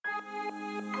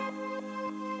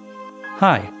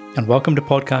Hi, and welcome to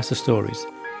Podcaster Stories.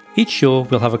 Each show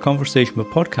we'll have a conversation with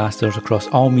podcasters across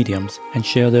all mediums and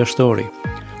share their story,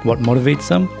 what motivates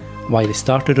them, why they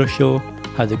started their show,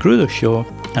 how they grew their show,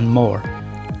 and more.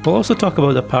 We'll also talk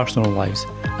about their personal lives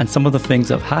and some of the things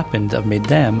that have happened that have made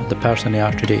them the person they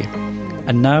are today.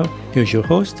 And now, here's your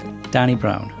host, Danny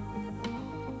Brown.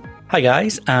 Hi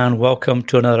guys, and welcome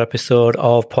to another episode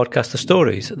of Podcaster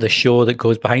Stories, the show that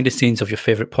goes behind the scenes of your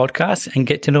favourite podcasts and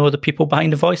get to know the people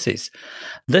behind the voices.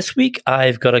 This week,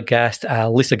 I've got a guest,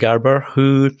 Lisa Gerber,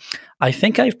 who I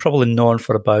think I've probably known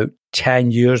for about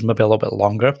 10 years, maybe a little bit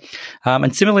longer.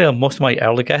 And similarly, most of my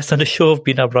early guests on the show have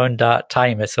been around that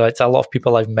time. So it's a lot of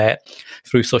people I've met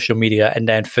through social media and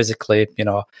then physically,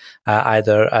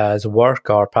 either as work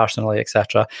or personally,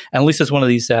 etc. And Lisa's one of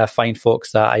these fine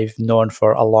folks that I've known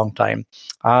for a long time.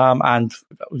 And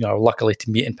luckily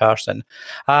to meet in person.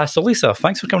 So Lisa,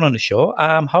 thanks for coming on the show.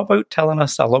 How about telling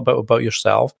us a little bit about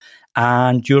yourself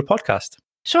and your podcast?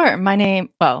 Sure.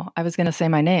 I was going to say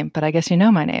my name, but I guess you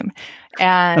know my name.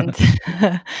 And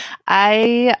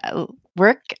I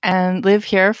work and live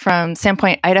here from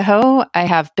Sandpoint, Idaho. I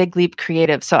have Big Leap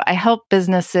Creative. So I help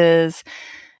businesses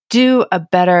do a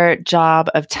better job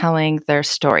of telling their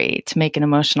story to make an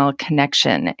emotional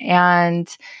connection. And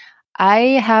I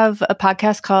have a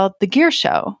podcast called The Gear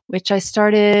Show, which I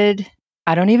started,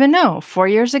 I don't even know, 4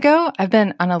 years ago. I've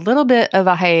been on a little bit of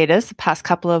a hiatus the past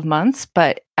couple of months,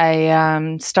 but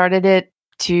I started it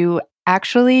to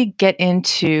actually get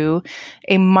into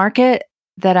a market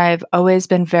that I've always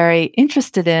been very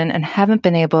interested in and haven't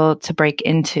been able to break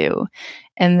into.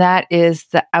 And that is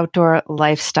the outdoor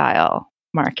lifestyle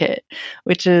market,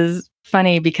 which is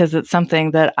funny because it's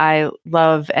something that I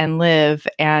love and live.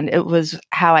 And it was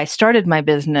how I started my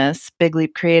business, Big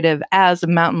Leap Creative, as a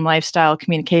mountain lifestyle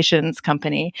communications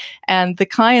company. And the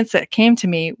clients that came to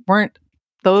me weren't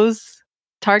those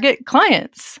target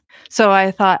clients. So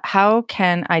I thought, how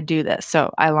can I do this?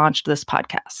 So I launched this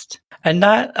podcast. And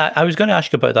that, I was going to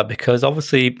ask you about that because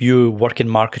obviously you work in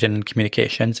marketing and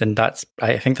communications, and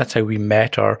I think that's how we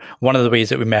met, or one of the ways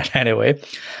that we met anyway.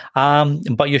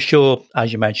 But your show,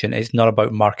 as you mentioned, is not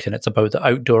about marketing; it's about the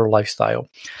outdoor lifestyle.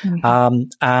 Mm-hmm.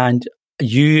 And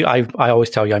I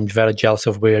always tell you, I'm very jealous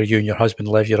of where you and your husband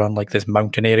live. You're on like this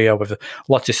mountain area with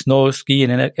lots of snow, skiing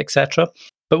in it, etc.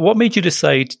 But what made you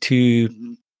decide to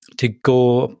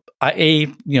go? Have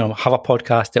a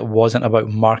podcast that wasn't about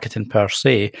marketing per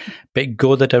se, but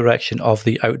go the direction of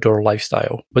the outdoor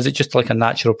lifestyle? Was it just like a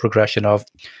natural progression of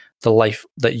the life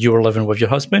that you were living with your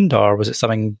husband, or was it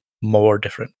something more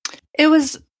different? It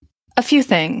was a few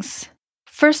things.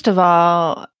 First of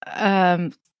all,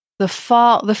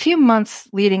 the few months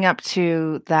leading up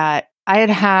to that, I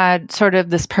had sort of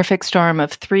this perfect storm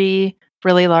of three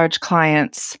really large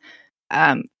clients.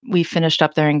 We finished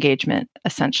up their engagement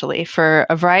essentially for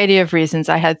a variety of reasons.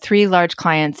 I had three large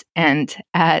clients end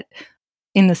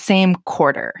in the same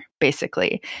quarter,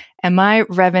 basically. And my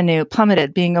revenue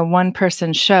plummeted. Being a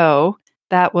one-person show,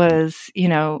 that was,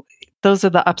 those are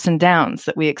the ups and downs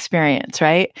that we experience,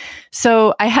 right?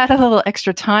 So I had a little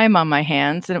extra time on my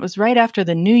hands, and it was right after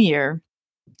the New Year.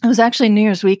 It was actually New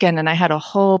Year's weekend, and I had a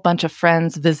whole bunch of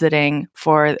friends visiting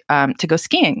to go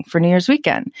skiing for New Year's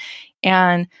weekend.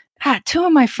 And two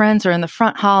of my friends are in the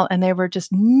front hall, and they were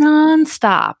just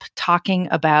nonstop talking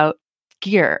about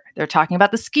gear. They're talking about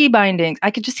the ski bindings.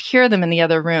 I could just hear them in the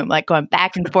other room, like going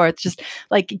back and forth, just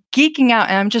like geeking out.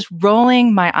 And I'm just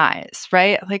rolling my eyes,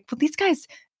 right? Like, will these guys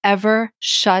ever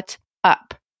shut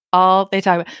up? All they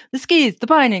talk about, the skis, the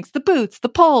bindings, the boots, the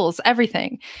poles,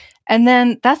 everything. And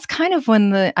then that's kind of when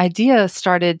the idea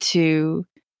started to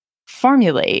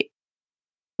formulate.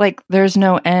 Like, there's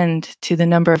no end to the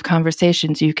number of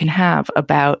conversations you can have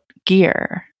about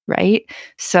gear, right?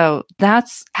 So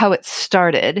that's how it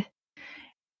started.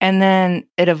 And then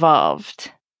it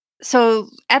evolved. So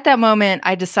at that moment,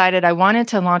 I decided I wanted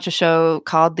to launch a show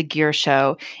called The Gear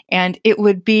Show, and it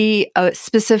would be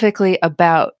specifically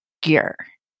about gear.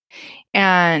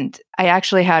 And I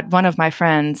actually had one of my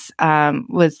friends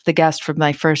was the guest for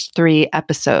my first 3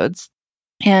 episodes.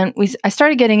 And I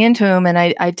started getting into him, and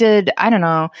I did,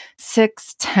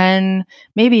 6, 10,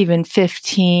 maybe even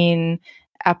 15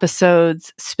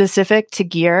 episodes specific to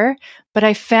gear. But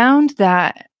I found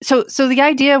that, so the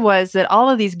idea was that all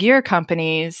of these gear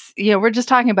companies, we're just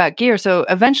talking about gear. So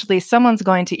eventually someone's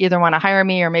going to either want to hire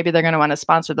me, or maybe they're going to want to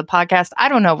sponsor the podcast. I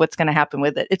don't know what's going to happen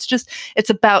with it. It's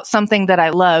about something that I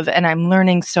love, and I'm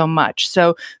learning so much.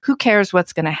 So who cares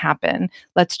what's going to happen?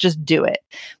 Let's just do it.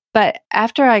 But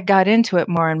after I got into it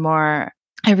more and more,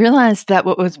 I realized that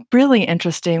what was really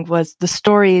interesting was the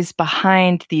stories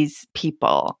behind these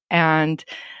people. And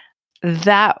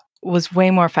that was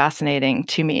way more fascinating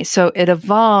to me. So it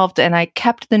evolved and I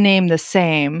kept the name the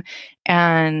same.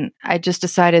 And I just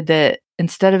decided that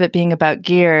instead of it being about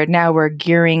gear, now we're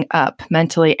gearing up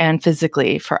mentally and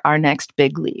physically for our next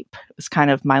big leap. It was kind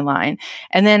of my line.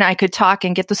 And then I could talk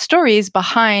and get the stories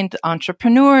behind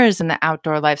entrepreneurs in the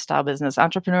outdoor lifestyle business.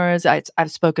 Entrepreneurs,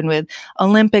 I've spoken with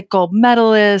Olympic gold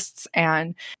medalists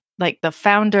and like the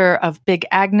founder of Big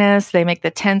Agnes. They make the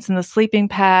tents and the sleeping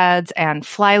pads and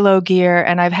fly low gear.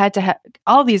 And I've had to have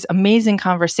all these amazing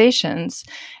conversations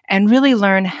and really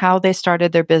learn how they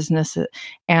started their business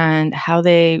and how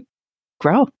they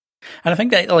grow. And I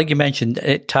think that, like you mentioned,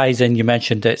 it ties in. You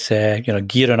mentioned it's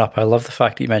gearing up. I love the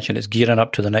fact that you mentioned it's gearing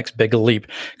up to the next big leap,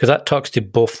 because that talks to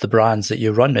both the brands that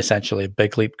you run, essentially,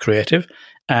 Big Leap Creative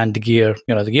and the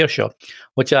gear show.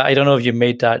 Which I don't know if you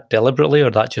made that deliberately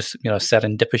or that just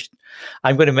serendipitous.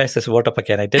 I'm going to mess this word up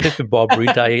again. I did this with Bob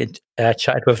Reed. I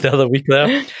chatted with the other week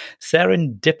there.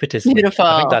 Serendipitously. Beautiful.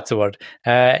 I think that's the word.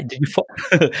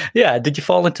 Did you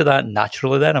fall into that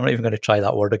naturally? Then I'm not even going to try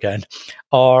that word again,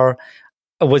 or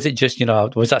was it just,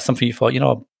 was that something you thought,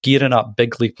 gearing up,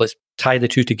 Big Leap, let's tie the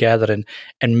two together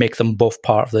and make them both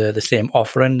part of the same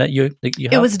offering that you have?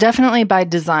 It was definitely by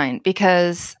design,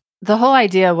 because the whole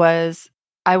idea was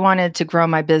I wanted to grow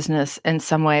my business in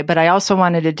some way, but I also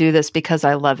wanted to do this because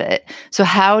I love it. So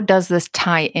how does this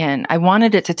tie in? I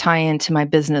wanted it to tie into my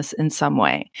business in some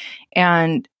way.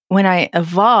 And when I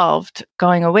evolved,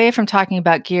 going away from talking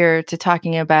about gear to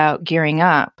talking about gearing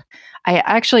up, I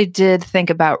actually did think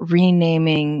about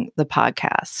renaming the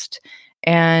podcast.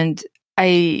 And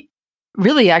I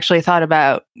really actually thought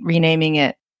about renaming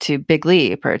it to Big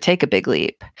Leap or Take a Big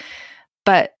Leap,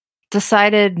 but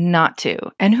decided not to.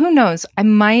 And who knows, I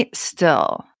might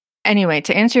still. Anyway,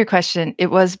 to answer your question, it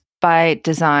was by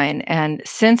design. And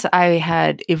since I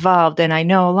had evolved, and I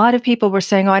know a lot of people were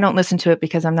saying, oh, I don't listen to it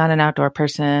because I'm not an outdoor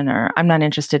person, or I'm not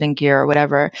interested in gear or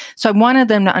whatever. So I wanted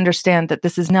them to understand that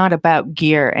this is not about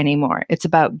gear anymore. It's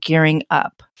about gearing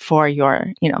up for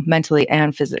your, mentally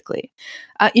and physically.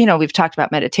 We've talked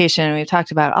about meditation. We've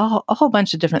talked about a whole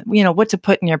bunch of different, what to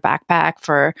put in your backpack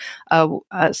for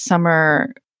a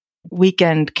summer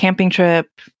weekend camping trip,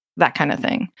 that kind of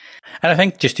thing. And I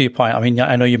think, just to your point,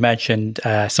 I know you mentioned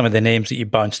some of the names that you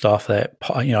bounced off, that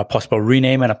a possible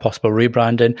rename and a possible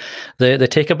rebranding. The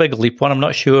Take a Big Leap one, I'm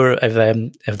not sure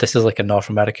if this is like a North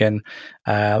American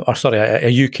a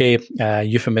UK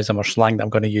euphemism or slang that I'm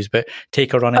going to use, but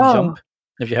take a run and jump.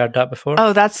 Have you heard that before?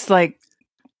 Oh, that's like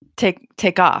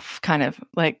take off, kind of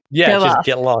like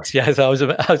get lost. Yeah, so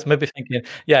I was maybe thinking,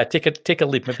 take a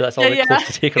leap. Maybe that's all close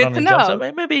to take a run and jump.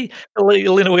 So maybe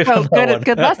lean away from that one.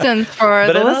 Good lesson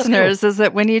for the listeners is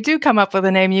that when you do come up with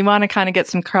a name, you want to kind of get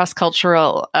some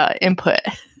cross-cultural input.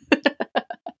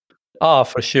 Oh,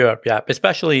 for sure, yeah.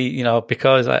 Especially,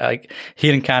 because I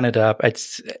here in Canada,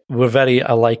 we're very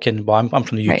alike in. Well, I'm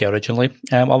from the UK originally,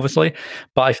 obviously,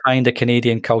 but I find the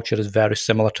Canadian culture is very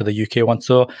similar to the UK one.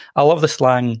 So I love the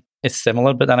slang; it's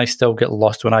similar, but then I still get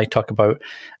lost when I talk about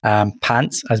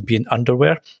pants as being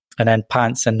underwear, and then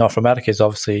pants in North America is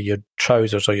obviously your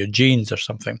trousers or your jeans or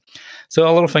something. So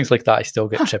a lot of things like that I still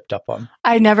get tripped up on.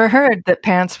 I never heard that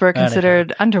pants were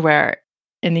considered underwear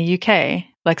in the UK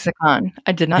lexicon.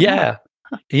 I did not know.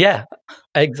 Yeah,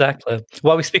 exactly.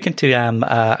 Well, we're speaking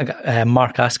to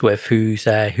Mark Asquith, who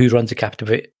runs a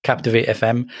Captivate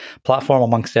FM platform,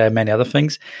 amongst many other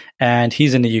things, and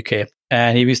he's in the UK.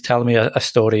 And he was telling me a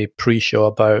story pre-show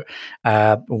about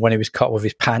when he was caught with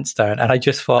his pants down, and I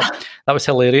just thought that was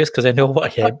hilarious because I know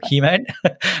what he meant.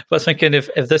 But I was thinking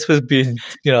if this was being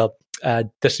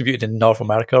distributed in North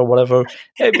America or whatever,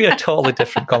 it'd be a totally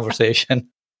different conversation.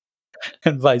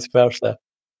 And vice versa.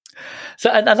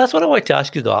 So, and that's what I wanted to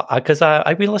ask you, though, because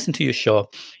I've been listening to your show,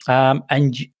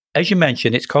 and as you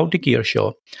mentioned, it's called The Gear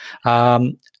Show,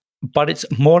 but it's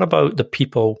more about the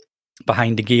people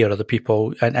behind the gear, or the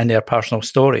people and their personal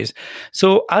stories.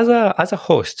 So, as a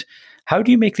host, how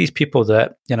do you make these people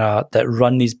that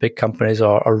run these big companies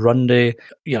or run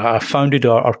are founded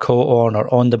or co-own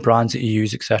or own the brands that you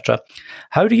use, etc.?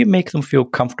 How do you make them feel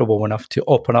comfortable enough to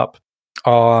open up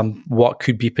what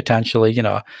could be potentially,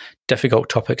 difficult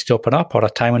topics to open up, or a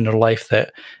time in their life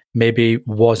that maybe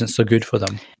wasn't so good for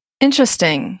them?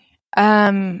 Interesting.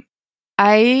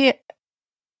 I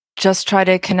just try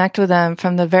to connect with them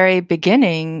from the very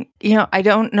beginning. I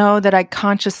don't know that I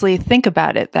consciously think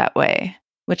about it that way,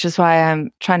 which is why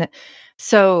I'm trying to.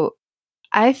 So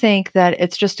I think that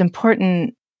it's just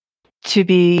important to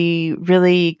be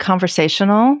really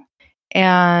conversational,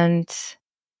 and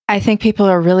I think people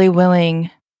are really willing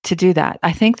to do that.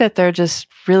 I think that they're just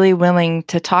really willing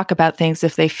to talk about things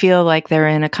if they feel like they're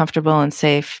in a comfortable and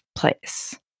safe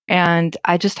place. And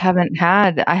I just I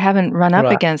haven't run up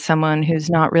Right. against someone who's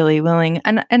not really willing.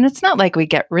 And it's not like we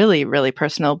get really, really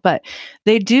personal, but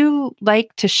they do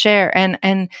like to share.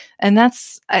 And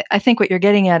that's, I think what you're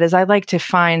getting at is I like to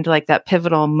find like that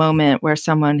pivotal moment where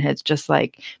someone has just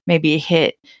like maybe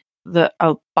hit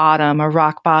a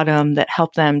rock bottom that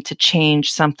helped them to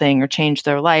change something or change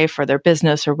their life or their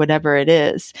business or whatever it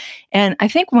is. And I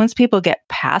think once people get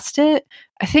past it,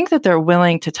 I think that they're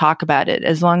willing to talk about it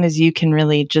as long as you can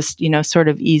really just, sort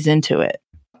of ease into it.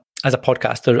 As a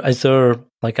podcaster, is there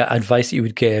like advice you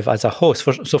would give as a host?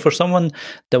 For someone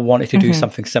that wanted to do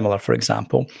something similar, for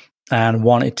example, and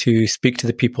wanted to speak to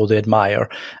the people they admire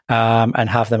and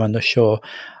have them on the show,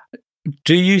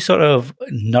 do you sort of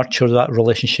nurture that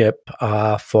relationship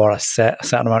for a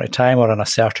certain amount of time or in a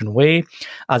certain way,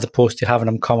 as opposed to having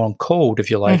them come on cold,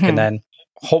 if you like, and then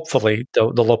hopefully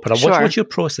they'll open up? Sure. What's your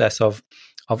process of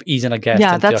easing a guest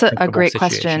into that's a great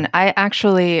situation? question. I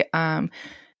actually,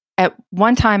 at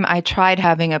one time, I tried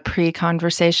having a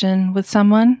pre-conversation with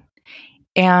someone,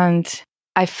 and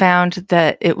I found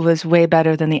that it was way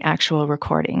better than the actual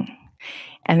recording.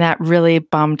 And that really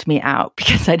bummed me out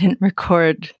because I didn't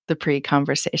record the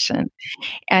pre-conversation.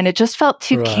 And it just felt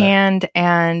too canned,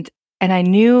 and I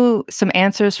knew some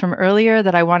answers from earlier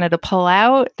that I wanted to pull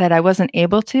out that I wasn't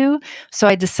able to. So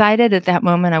I decided at that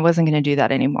moment I wasn't going to do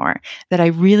that anymore, that I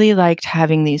really liked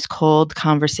having these cold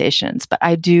conversations, but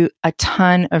I do a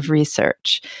ton of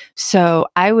research. So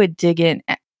I would dig in.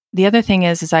 The other thing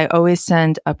is I always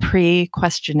send a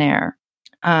pre-questionnaire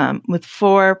with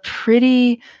 4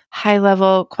 pretty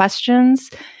high-level questions.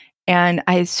 And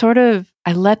I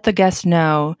let the guest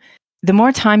know, the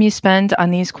more time you spend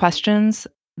on these questions,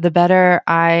 the better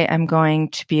I am going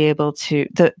to be able to,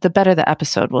 the better the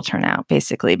episode will turn out,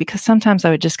 basically, because sometimes I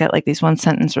would just get like these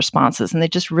 1-sentence responses and they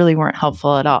just really weren't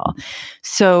helpful at all.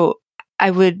 So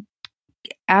I would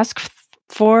ask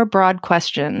 4 broad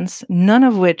questions, none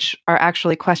of which are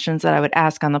actually questions that I would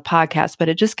ask on the podcast, but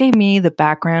it just gave me the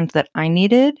background that I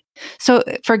needed. So,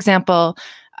 for example,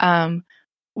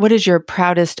 what is your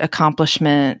proudest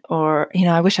accomplishment? Or,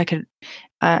 I wish I could,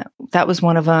 that was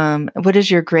one of them. What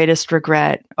is your greatest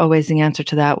regret? Always the answer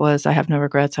to that was, I have no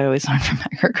regrets. I always learn from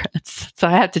my regrets. So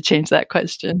I had to change that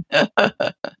question.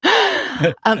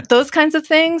 Those kinds of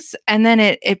things. And then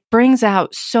it brings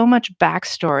out so much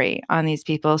backstory on these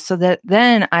people so that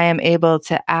then I am able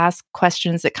to ask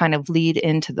questions that kind of lead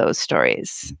into those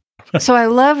stories. So I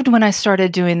loved when I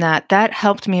started doing that. That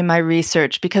helped me in my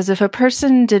research, because if a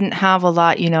person didn't have a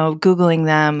lot, Googling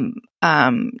them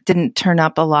didn't turn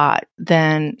up a lot,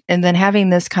 then having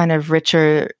this kind of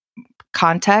richer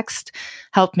context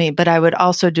helped me. But I would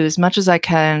also do as much as I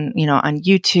can, on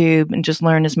YouTube, and just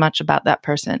learn as much about that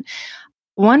person.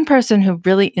 One person who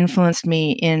really influenced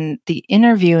me in the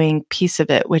interviewing piece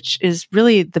of it, which is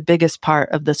really the biggest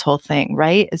part of this whole thing,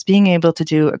 right, is being able to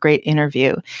do a great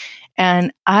interview.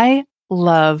 And I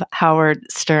love Howard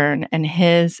Stern and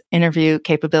his interview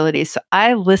capabilities. So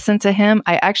I listened to him.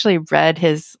 I actually read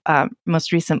his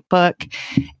most recent book,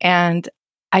 and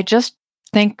I just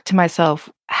think to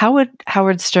myself, how would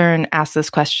Howard Stern ask this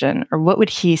question, or what would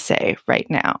he say right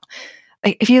now?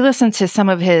 Like, if you listen to some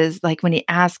of his, like when he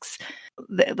asks,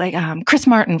 Chris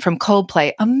Martin from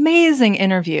Coldplay, amazing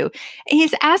interview. And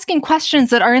he's asking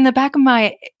questions that are in the back of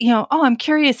my, I'm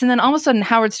curious. And then all of a sudden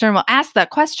Howard Stern will ask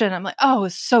that question. I'm like, oh,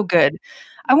 it's so good.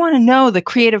 I want to know the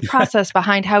creative process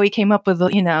behind how he came up with,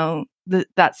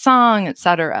 that song,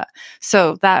 etc.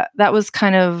 So that was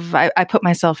kind of, I put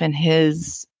myself in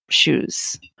his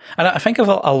shoes. And I think a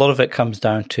lot of it comes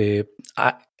down to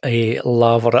a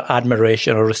love or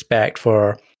admiration or respect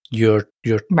for your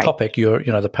right. topic,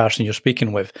 the person you're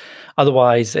speaking with.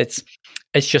 Otherwise, it's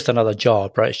just another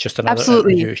job, right? It's just another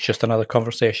interview. It's just another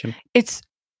conversation. It's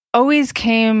always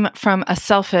came from a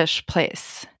selfish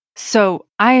place. So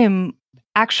I am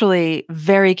actually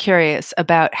very curious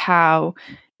about how,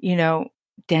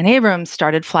 Dan Abrams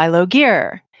started Fly Low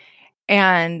Gear,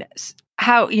 and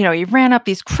how, he ran up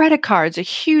these credit cards, a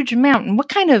huge amount, and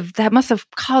that must have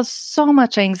caused so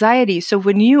much anxiety. So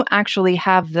when you actually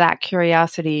have that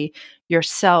curiosity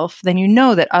yourself, then you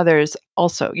know that others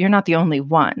also, you're not the only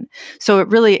one. So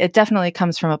it definitely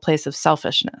comes from a place of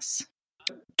selfishness.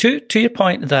 To your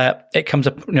point that it comes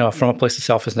up, from a place of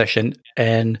selfishness,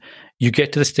 and you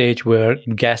get to the stage where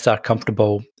guests are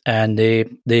comfortable, and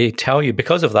they tell you,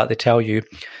 because of that,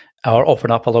 or open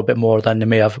up a little bit more than they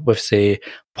may have with, say,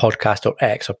 podcaster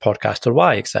X or podcaster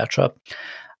Y, etc.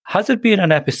 Has it been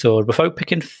an episode, without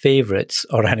picking favorites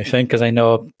or anything, because I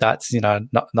know that's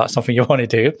not something you want to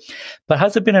do, but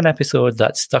has it been an episode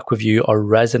that stuck with you or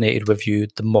resonated with you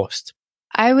the most?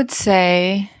 I would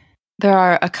say There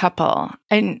are a couple.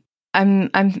 And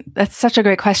that's such a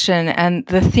great question. And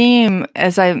the theme,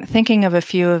 as I'm thinking of a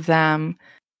few of them,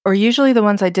 are usually the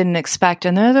ones I didn't expect.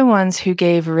 And they're the ones who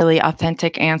gave really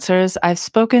authentic answers. I've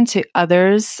spoken to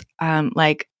others,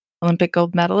 like Olympic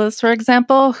gold medalists, for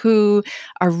example, who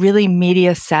are really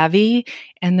media savvy,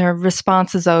 and their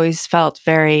responses always felt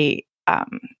very,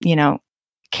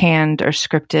 canned or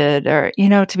scripted, or,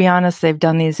 to be honest, they've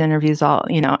done these interviews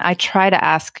I try to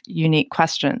ask unique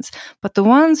questions, but the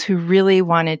ones who really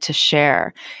wanted to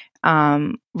share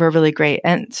were really great.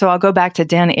 And so I'll go back to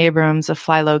Dan Abrams of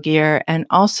Fly Low Gear, and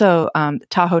also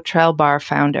Tahoe Trail Bar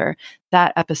founder.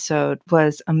 That episode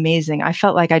was amazing. I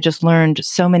felt like I just learned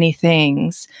so many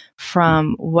things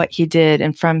from what he did,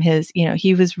 and from his,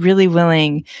 he was really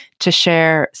willing to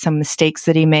share some mistakes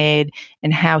that he made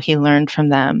and how he learned from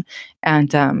them.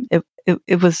 And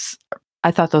it was,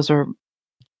 I thought those were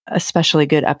especially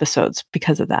good episodes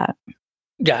because of that.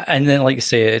 Yeah. And then, like you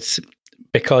say, it's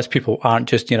because people aren't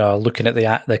just, looking at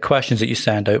the questions that you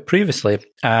send out previously,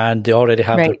 and they already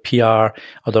have their PR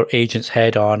or their agent's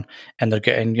head on, and they're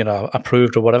getting,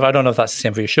 approved or whatever. I don't know if that's the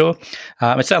same for your show.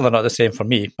 It's certainly not the same for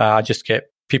me. I just get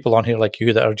people on here like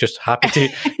you that are just happy to,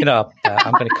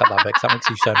 I'm going to cut that bit because that makes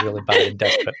you sound really bad and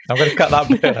desperate. I'm going to cut that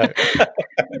bit out.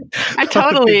 I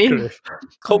totally.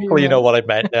 Hopefully you know what I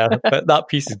meant there, but that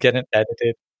piece is getting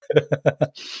edited.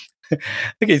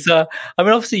 Okay, so I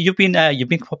mean, obviously you've been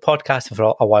podcasting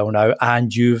for a while now,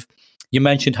 and you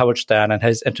mentioned Howard Stern and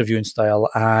his interviewing style,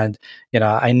 and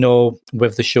I know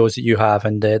with the shows that you have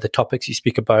and the topics you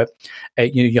speak about,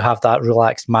 you have that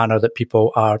relaxed manner that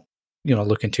people are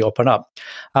looking to open up.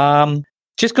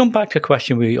 Just going back to a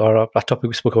question or a topic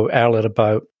we spoke about earlier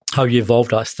about how you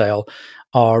evolved that style,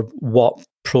 or what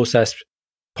process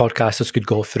podcasters could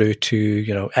go through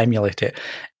to emulate it.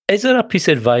 Is there a piece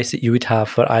of advice that you would have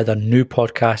for either new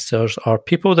podcasters or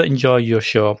people that enjoy your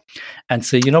show and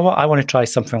say, you know what, I want to try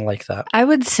something like that? I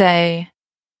would say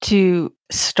to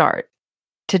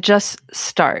just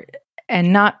start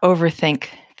and not overthink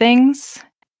things.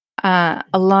 I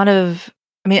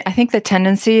think the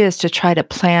tendency is to try to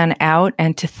plan out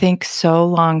and to think so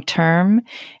long term,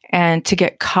 and to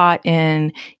get caught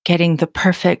in getting the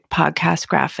perfect podcast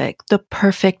graphic, the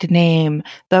perfect name,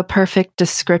 the perfect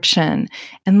description.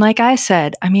 And like I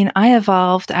said, I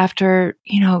evolved after,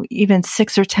 even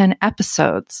 6 or 10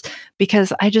 episodes,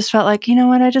 because I just felt like,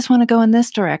 I just want to go in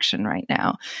this direction right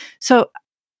now. So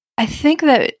I think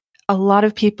that a lot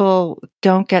of people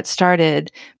don't get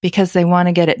started because they want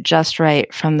to get it just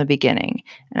right from the beginning.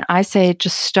 And I say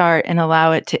just start and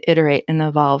allow it to iterate and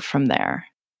evolve from there.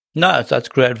 No, that's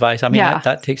great advice.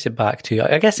 That takes it back to,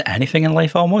 I guess, anything in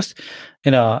life almost.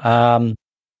 If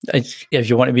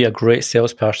you want to be a great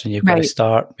salesperson, you've got to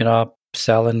start,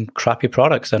 selling crappy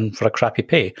products and for a crappy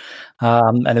pay.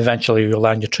 And eventually you'll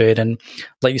learn your trade. And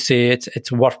like you say,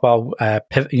 it's worthwhile,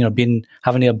 having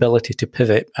the ability to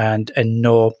pivot and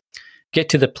get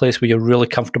to the place where you're really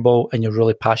comfortable and you're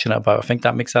really passionate about. I think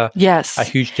that makes a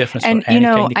huge difference. And, for any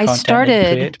kind of content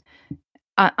you create.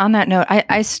 On that note,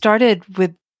 I started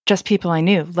with just people I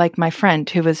knew, like my friend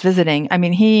who was visiting.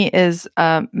 He is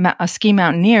a ski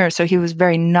mountaineer, so he was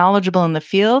very knowledgeable in the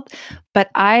field, but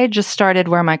I just started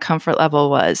where my comfort level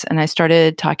was, and I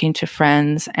started talking to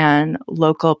friends and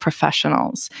local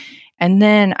professionals. And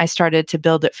then I started to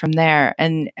build it from there.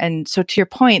 And so to your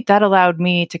point, that allowed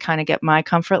me to kind of get my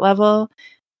comfort level,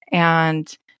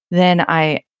 and then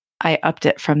I upped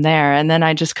it from there. And then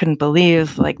I just couldn't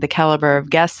believe the caliber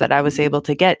of guests that I was able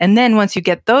to get. And then once you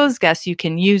get those guests, you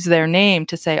can use their name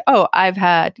to say, oh, I've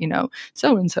had,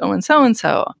 so-and-so and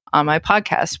so-and-so on my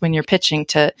podcast, when you're pitching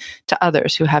to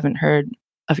others who haven't heard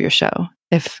of your show.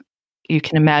 If you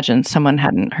can imagine someone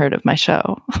hadn't heard of my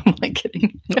show. I'm like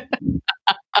kidding.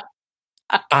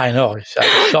 I know. It's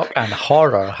shock and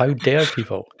horror. How dare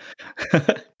people?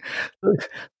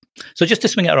 So just to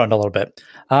swing it around a little bit,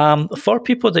 for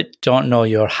people that don't know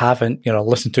you or haven't,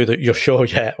 listened to your show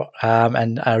yet,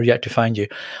 and are yet to find you,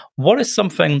 what is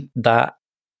something that,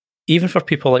 even for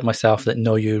people like myself that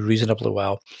know you reasonably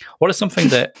well, what is something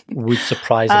that would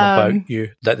surprise them about you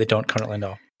that they don't currently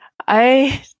know?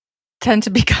 I tend to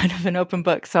be kind of an open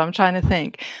book, so I'm trying to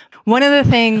think. One of the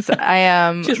things I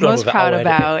am most proud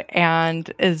about,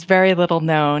 and is very little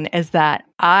known, is that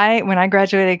when I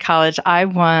graduated college, I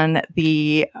won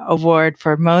the award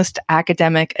for most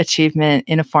academic achievement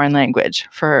in a foreign language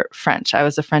for French. I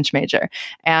was a French major,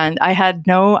 and I had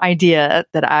no idea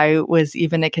that I was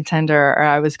even a contender or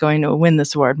I was going to win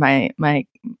this award. My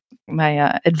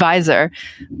advisor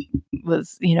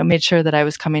was, made sure that I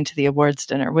was coming to the awards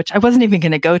dinner, which I wasn't even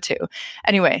going to go to.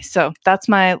 Anyway, so that's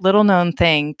my little known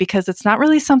thing, because it's not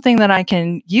really something that I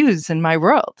can use in my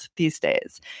world these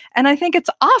days. And I think it's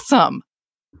awesome.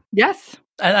 Yes.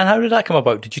 And how did that come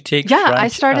about? Did you take French I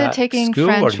started taking school,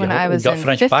 French when I was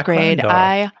in fifth grade.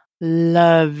 I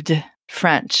loved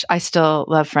French. I still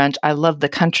love French. I love the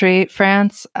country,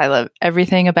 France. I love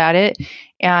everything about it.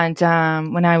 And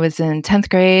when I was in 10th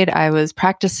grade, I was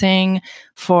practicing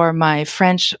for my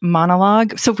French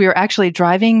monologue. So we were actually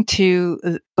driving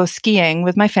to go skiing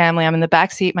with my family. I'm in the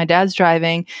back seat. My dad's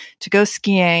driving to go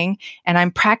skiing, and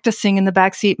I'm practicing in the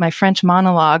back seat my French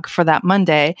monologue for that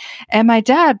Monday. And my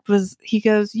dad he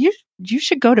goes, you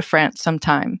should go to France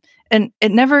sometime. And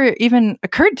it never even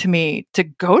occurred to me to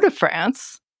go to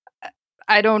France.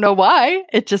 I don't know why.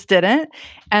 It just didn't.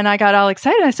 And I got all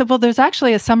excited. I said, well, there's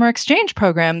actually a summer exchange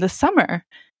program this summer.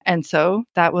 And so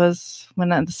that was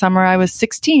the summer I was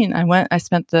 16. I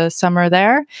spent the summer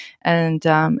there. And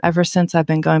ever since, I've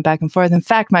been going back and forth. In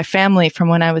fact, my family from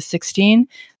when I was 16,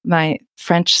 my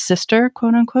French sister,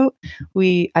 quote unquote,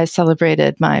 I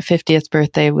celebrated my 50th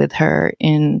birthday with her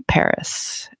in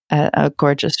Paris at a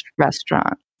gorgeous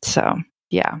restaurant. So,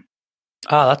 yeah.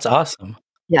 Oh, that's awesome.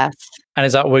 Yes. And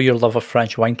is that where your love of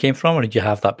French wine came from, or did you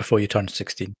have that before you turned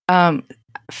 16?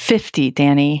 50,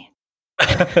 Danny.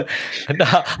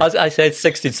 I said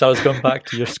 16, so I was going back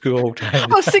to your school time.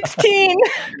 Oh, 16!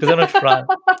 Because I know France.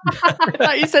 I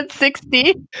thought you said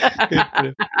 60.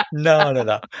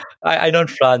 No. I know in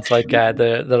France, like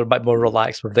they're a bit more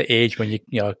relaxed with the age when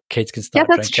kids can start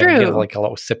that's drinking. True. You know, like a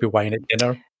little sippy wine at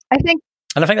dinner. I think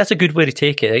that's a good way to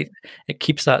take it. It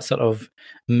keeps that sort of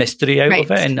mystery out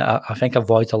of it, and I think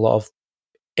avoids a lot of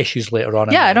issues later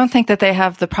on. Yeah, I don't think that they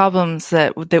have the problems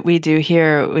that we do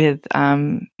here with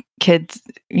kids,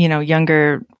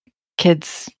 younger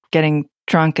kids getting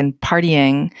drunk and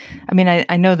partying. I mean,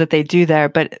 I know that they do there,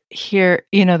 but here,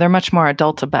 they're much more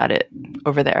adult about it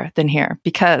over there than here,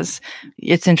 because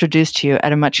it's introduced to you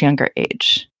at a much younger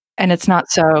age. And it's not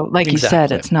so, like you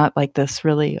said, it's not like this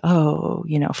really,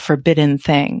 forbidden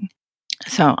thing.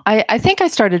 So I think I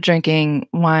started drinking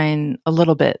wine a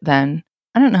little bit then.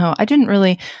 I don't know.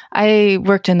 I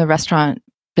worked in the restaurant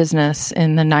business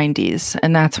in the 90s,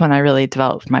 and that's when I really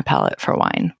developed my palate for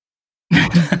wine.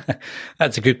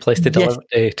 That's a good place to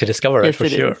discover it, for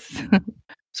sure.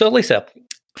 So, Lisa,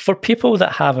 for people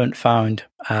that haven't found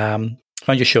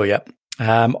your show yet,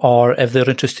 or if they're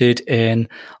interested in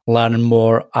learning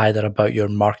more either about your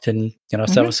marketing,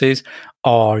 services,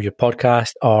 or your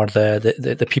podcast, or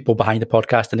the people behind the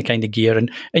podcast and the kind of gear and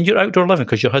your outdoor living,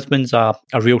 because your husband's a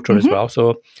realtor as well.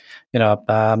 So,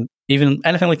 even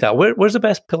anything like that, where's the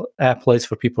best place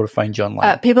for people to find you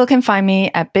online? People can find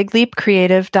me at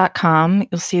bigleapcreative.com.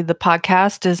 You'll see the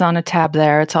podcast is on a tab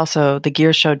there. It's also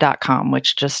thegearshow.com,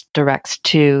 which just directs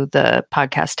to the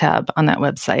podcast tab on that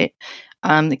website.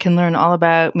 You can learn all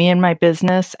about me and my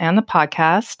business and the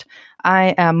podcast.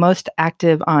 I am most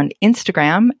active on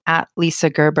Instagram at Lisa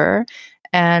Gerber,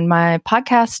 and my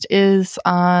podcast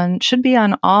should be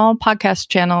on all podcast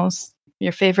channels,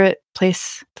 your favorite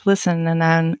place to listen. And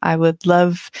then I would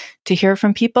love to hear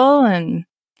from people and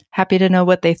happy to know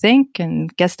what they think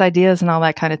and guest ideas and all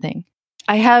that kind of thing.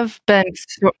 I have been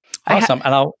awesome,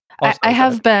 I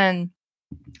have been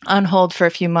on hold for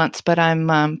a few months, but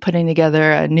I'm putting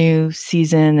together a new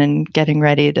season and getting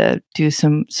ready to do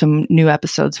some new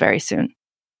episodes very soon.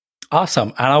 Awesome.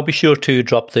 And I'll be sure to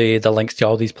drop the links to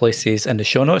all these places in the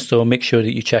show notes. So make sure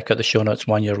that you check out the show notes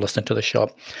when you're listening to the show.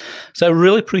 So I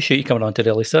really appreciate you coming on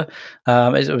today, Lisa.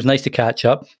 It was nice to catch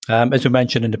up. As we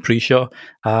mentioned in the pre-show,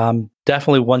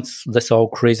 definitely once this all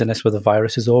craziness with the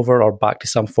virus is over or back to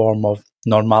some form of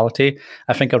normality,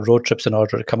 I think a road trip's in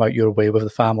order to come out your way with the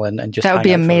family and just that would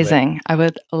be amazing. I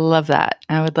would love that.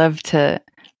 I would love to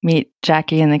meet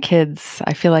Jackie and the kids.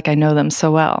 I feel like I know them so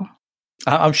well.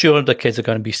 I'm sure the kids are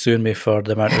going to be suing me for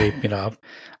the amount of,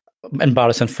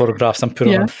 embarrassing photographs I'm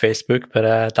putting on Facebook,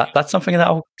 but that's something that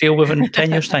I'll deal with in 10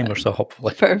 years' time or so,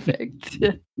 hopefully. Perfect.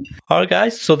 All right,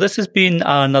 guys. So this has been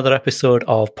another episode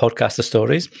of Podcaster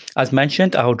Stories. As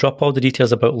mentioned, I'll drop all the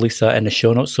details about Lisa in the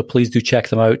show notes, so please do check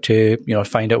them out to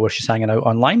find out where she's hanging out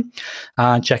online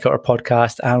and check out her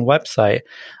podcast and website.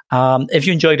 If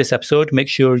you enjoyed this episode, make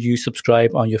sure you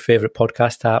subscribe on your favorite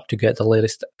podcast app to get the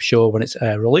latest show when it's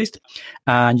released.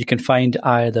 And you can find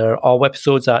either all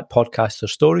episodes at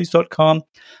podcasterstories.com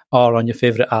or on your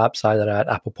favorite apps, either at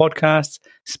Apple Podcasts,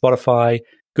 Spotify,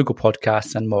 Google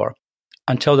Podcasts, and more.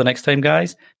 Until the next time,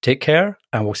 guys, take care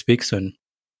and we'll speak soon.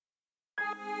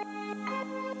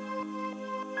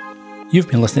 You've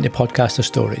been listening to Podcaster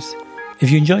Stories.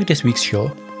 If you enjoyed this week's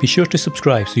show, be sure to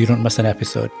subscribe so you don't miss an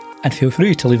episode. And feel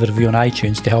free to leave a review on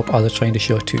iTunes to help others find the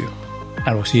show too.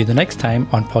 And we'll see you the next time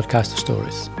on Podcaster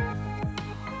Stories.